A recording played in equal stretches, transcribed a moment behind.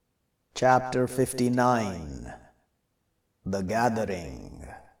Chapter 59. The Gathering.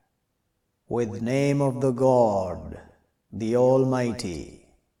 With name of the God, the Almighty,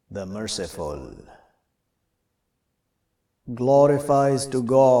 the Merciful. Glorifies to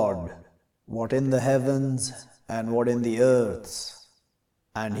God what in the heavens and what in the earths,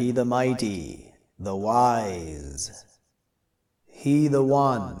 and He the Mighty, the Wise. He the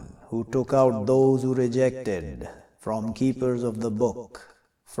One who took out those who rejected from keepers of the book,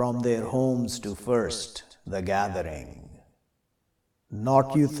 from their homes to first the gathering.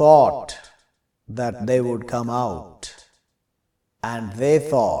 Not you thought that they would come out, and they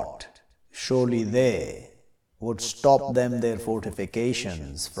thought surely they would stop them their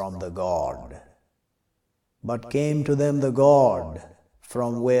fortifications from the God. But came to them the God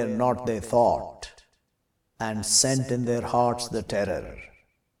from where not they thought, and sent in their hearts the terror.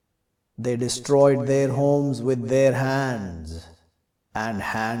 They destroyed their homes with their hands, and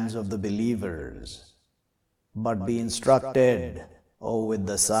hands of the believers. But be instructed, O with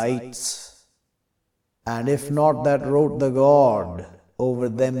the sights. And if not that wrote the God over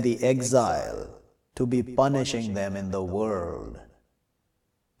them the exile, to be punishing them in the world,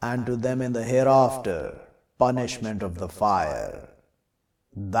 and to them in the hereafter punishment of the fire,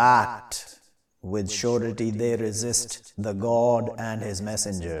 that with surety they resist the God and His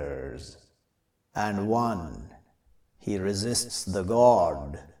messengers. And one, he resists the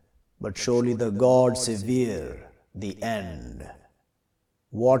God, but surely the God severe, the end.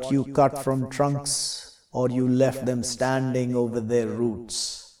 What you cut from trunks, or you left them standing over their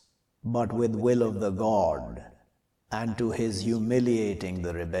roots, but with will of the God, and to His humiliating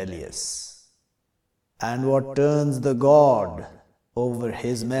the rebellious. And what turns the God over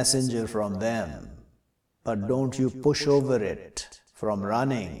His messenger from them, but don't you push over it from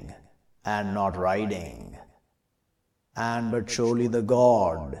running and not riding. And but surely the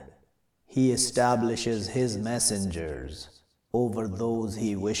God, He establishes His messengers over those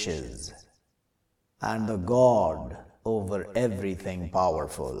He wishes, and the God over everything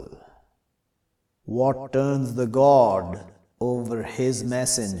powerful. What turns the God over His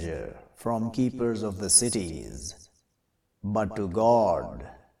messenger from keepers of the cities, but to God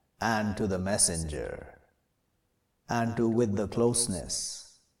and to the messenger, and to with the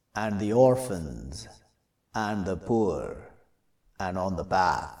closeness, and the orphans, and the poor, and on the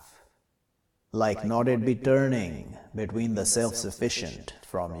path, like not it be turning between the self-sufficient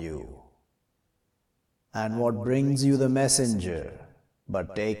from you. And what brings you the messenger,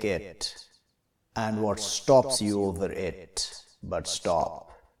 but take it, and what stops you over it, but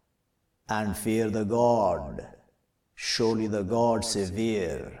stop, and fear the God, surely the God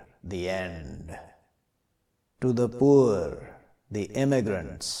severe, the end. To the poor, the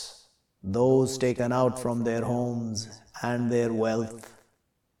immigrants, those taken out from their homes and their wealth,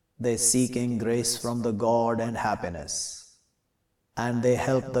 they seeking grace from the God and happiness, and they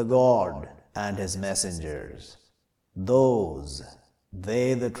help the God and His messengers, those,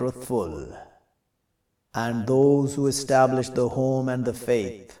 they the truthful, and those who establish the home and the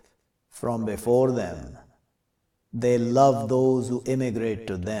faith from before them, they love those who immigrate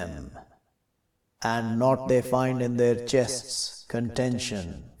to them, and not they find in their chests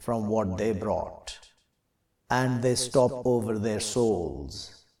contention from what they brought, and they stop over their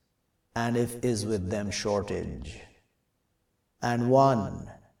souls, and if is with them shortage. And one,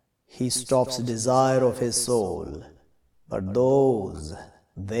 he stops desire of his soul, but those,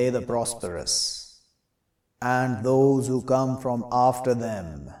 they the prosperous, and those who come from after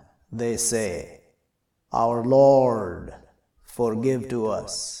them, they say, Our Lord, forgive to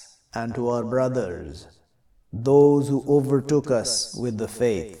us and to our brothers, those who overtook us with the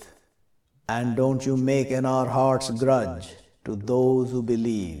faith, and don't you make in our hearts grudge to those who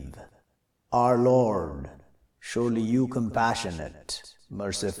believe. Our Lord, surely you compassionate,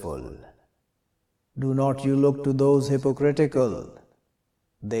 merciful. Do not you look to those hypocritical?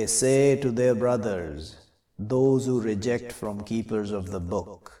 They say to their brothers, those who reject from keepers of the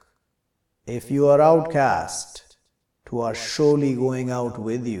book, if you are outcast, to are surely going out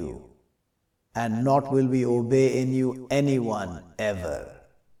with you, and not will we obey in you anyone ever.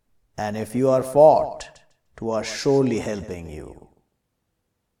 And if you are fought, to are surely helping you.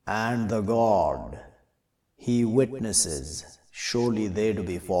 And the God, He witnesses, surely they do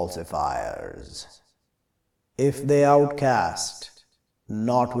be falsifiers. If they outcast,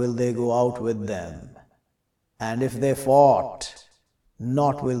 not will they go out with them. And if they fought,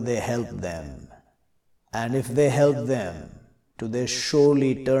 not will they help them. And if they help them, to their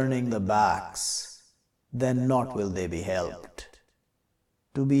surely turning the backs, then not will they be helped.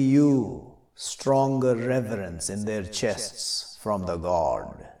 To be you, stronger reverence in their chests from the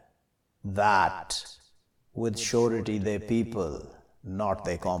God. that with surety they people, not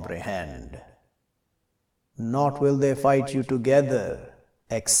they comprehend. Not will they fight you together,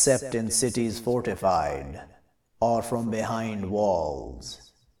 except in cities fortified, or from behind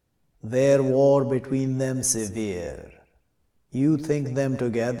walls. Their war between them severe. You think them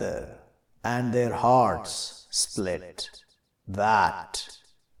together, and their hearts split. That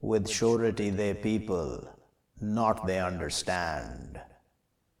with surety they people, not they understand.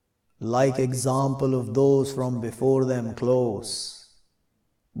 Like example of those from before them close,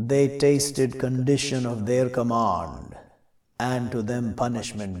 they tasted condition of their command, and to them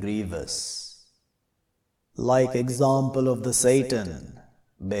punishment grievous. Like example of the Satan,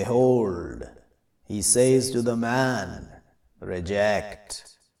 behold, he says to the man,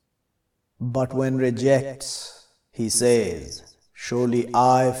 reject. But when rejects, he says, surely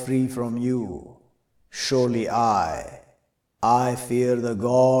I free from you, surely I fear the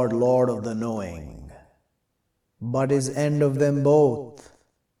God, Lord of the knowing. But is end of them both,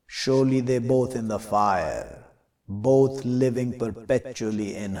 surely they both in the fire, both living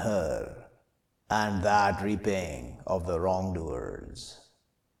perpetually in her, and that repaying of the wrongdoers.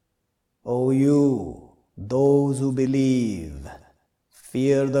 O you, those who believe,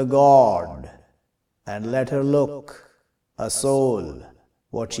 fear the God, and let her look, a soul,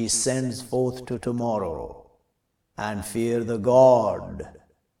 what she sends forth to tomorrow, and fear the God,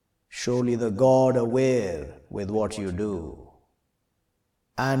 surely the God aware with what you do.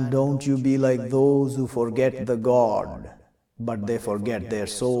 And don't you be like those who forget the God, but they forget their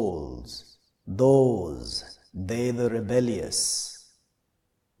souls, those, they the rebellious.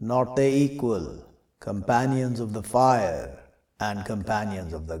 Not they equal, companions of the fire, and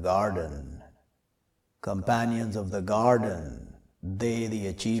companions of the garden. Companions of the garden, they the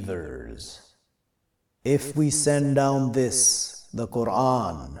achievers. If we send down this, the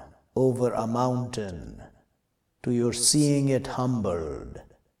Quran, over a mountain, to your seeing it humbled,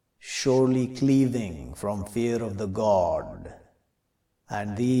 surely cleaving from fear of the God.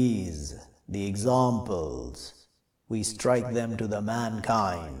 And these, the examples, we strike them to the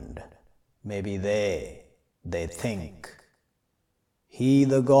mankind, maybe they think. He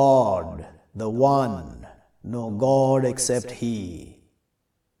the God, the One, no God except He,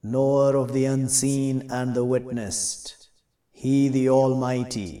 knower of the unseen and the witnessed, He the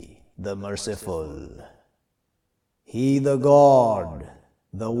Almighty, the Merciful. He the God,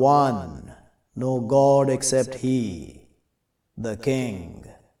 the One, no God except He, the King,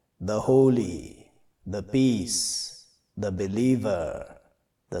 the Holy, the Peace, the Believer,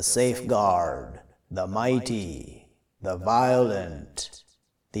 the Safeguard, the Mighty, the Violent,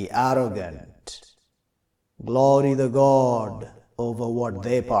 the Arrogant. Glory the God over what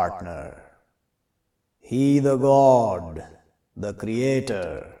they partner. He the God, the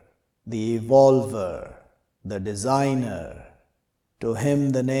Creator, the Evolver, the Designer, to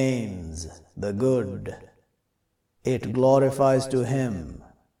Him the names, the good. It glorifies to Him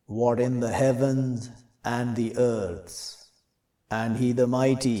what in the heavens and the earths, and He the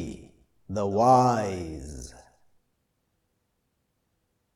Mighty, the Wise.